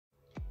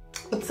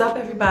What's up,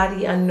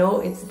 everybody? I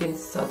know it's been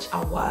such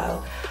a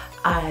while.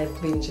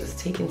 I've been just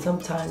taking some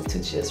time to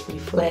just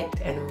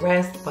reflect and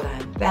rest, but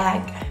I'm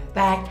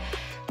back.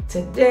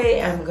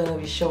 Today I'm gonna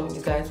be showing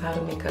you guys how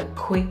to make a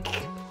quick,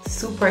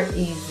 super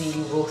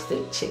easy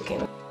roasted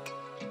chicken.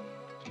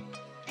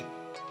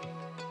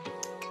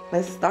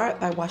 Let's start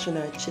by washing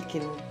our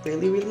chicken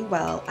really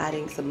well,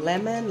 adding some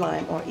lemon,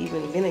 lime, or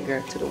even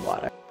vinegar to the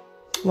water.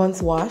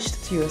 Once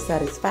washed to your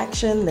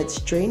satisfaction,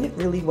 let's drain it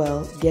really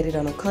well, get it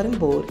on a cutting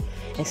board,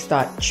 and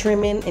start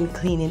trimming and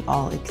cleaning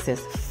all excess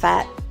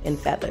fat and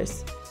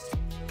feathers.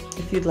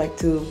 If you'd like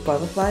to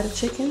butterfly the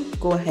chicken,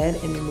 go ahead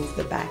and remove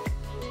the back.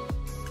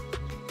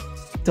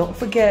 Don't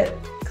forget,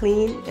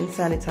 clean and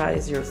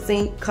sanitize your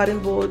sink, cutting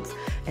boards,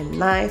 and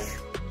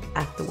knife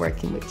after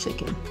working with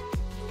chicken.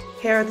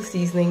 Here are the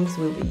seasonings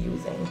we'll be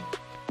using.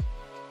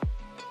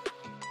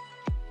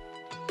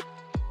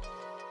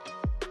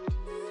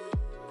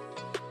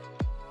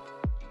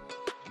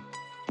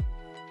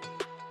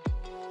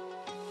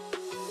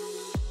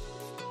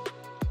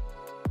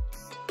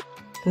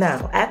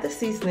 Now, add the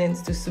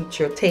seasonings to suit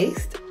your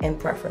taste and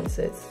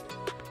preferences.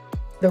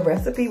 The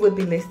recipe will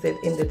be listed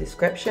in the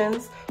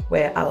descriptions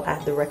where I'll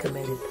add the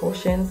recommended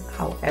portions.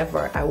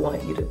 However, I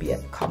want you to be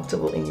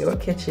comfortable in your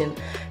kitchen.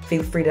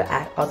 Feel free to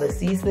add other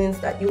seasonings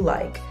that you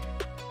like.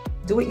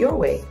 Do it your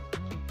way.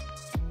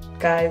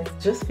 Guys,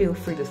 just feel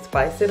free to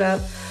spice it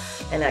up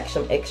and add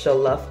some extra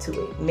love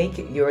to it. Make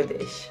it your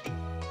dish.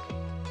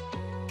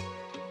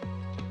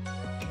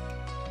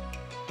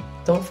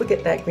 Don't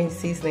forget that green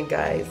seasoning,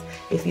 guys.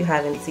 If you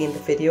haven't seen the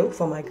video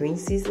for my green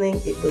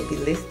seasoning, it will be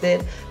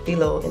listed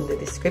below in the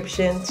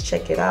descriptions.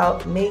 Check it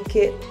out, make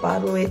it,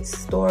 bottle it,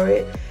 store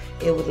it.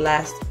 It would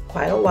last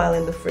quite a while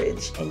in the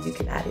fridge and you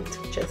can add it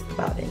to just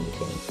about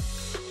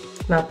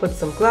anything. Now put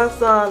some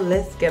gloves on,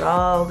 let's get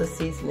all the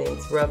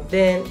seasonings rubbed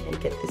in and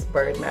get this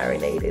bird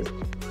marinated.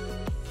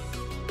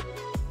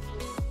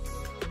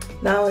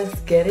 Now let's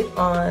get it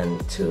on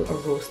to a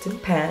roasting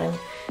pan.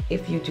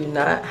 If you do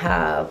not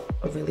have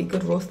a really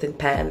good roasting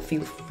pan,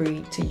 feel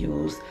free to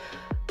use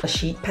a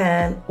sheet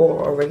pan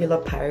or a regular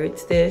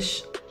Pirate's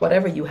dish,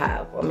 whatever you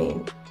have. I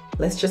mean,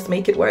 let's just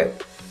make it work.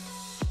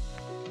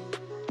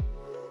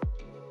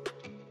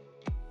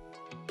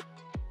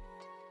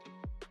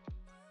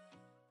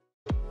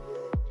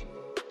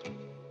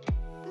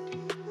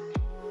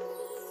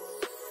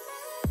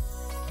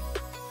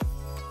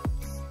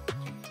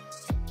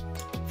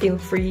 Feel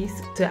free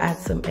to add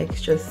some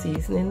extra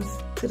seasonings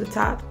to the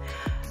top.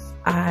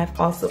 I've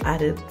also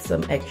added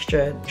some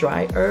extra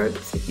dry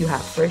herbs. If you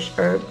have fresh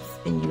herbs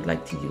and you'd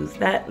like to use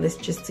that, let's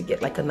just to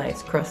get like a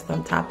nice crust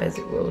on top as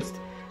it roasts.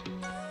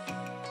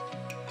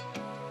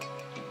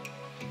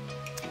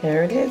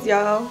 There it is,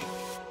 y'all.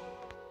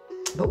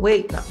 But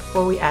wait, now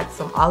before we add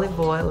some olive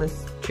oil,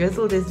 let's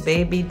drizzle this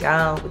baby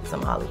down with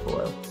some olive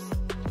oil.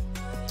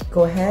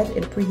 Go ahead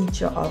and preheat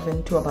your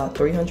oven to about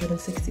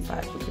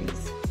 365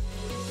 degrees.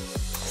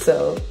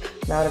 So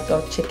now that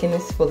the chicken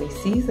is fully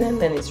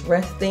seasoned and it's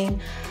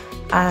resting,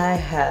 I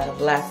have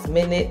last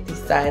minute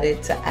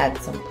decided to add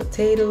some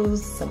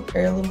potatoes, some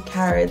heirloom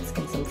carrots,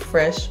 and some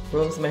fresh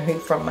rosemary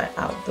from my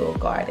outdoor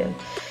garden.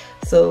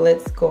 So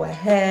let's go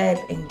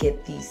ahead and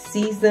get these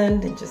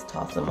seasoned and just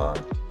toss them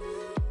on.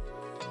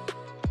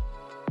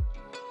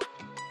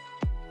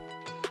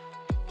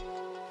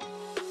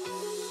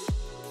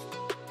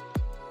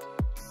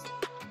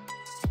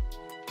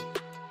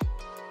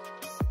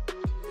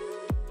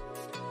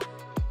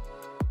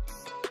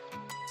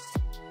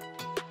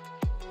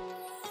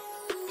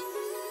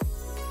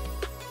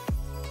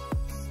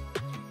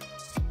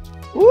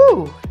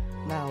 Ooh,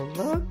 now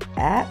look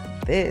at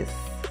this.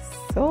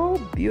 So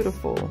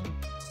beautiful.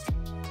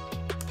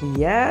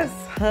 Yes,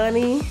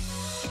 honey,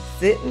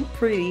 sitting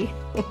pretty.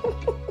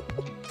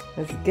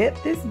 Let's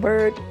get this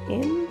bird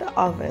in the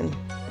oven.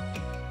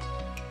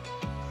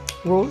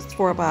 Roast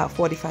for about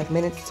 45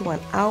 minutes to an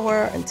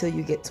hour until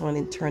you get to an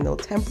internal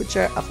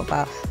temperature of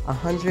about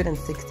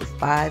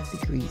 165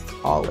 degrees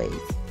always.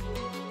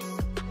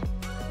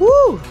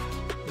 Woo!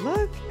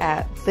 Look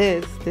at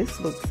this. This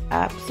looks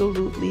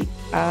absolutely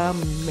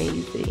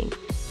amazing.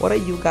 What are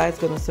you guys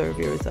gonna serve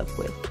yours up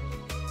with?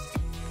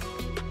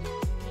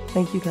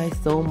 Thank you guys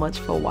so much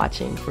for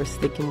watching, for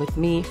sticking with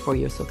me, for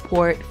your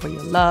support, for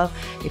your love.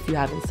 If you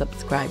haven't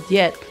subscribed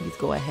yet, please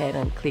go ahead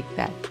and click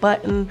that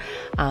button.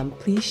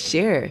 Please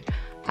share.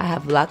 I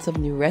have lots of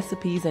new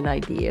recipes and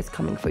ideas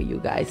coming for you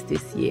guys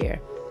this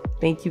year.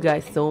 Thank you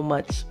guys so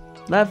much.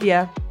 Love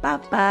ya.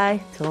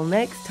 Bye-bye. Till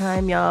next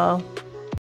time, y'all.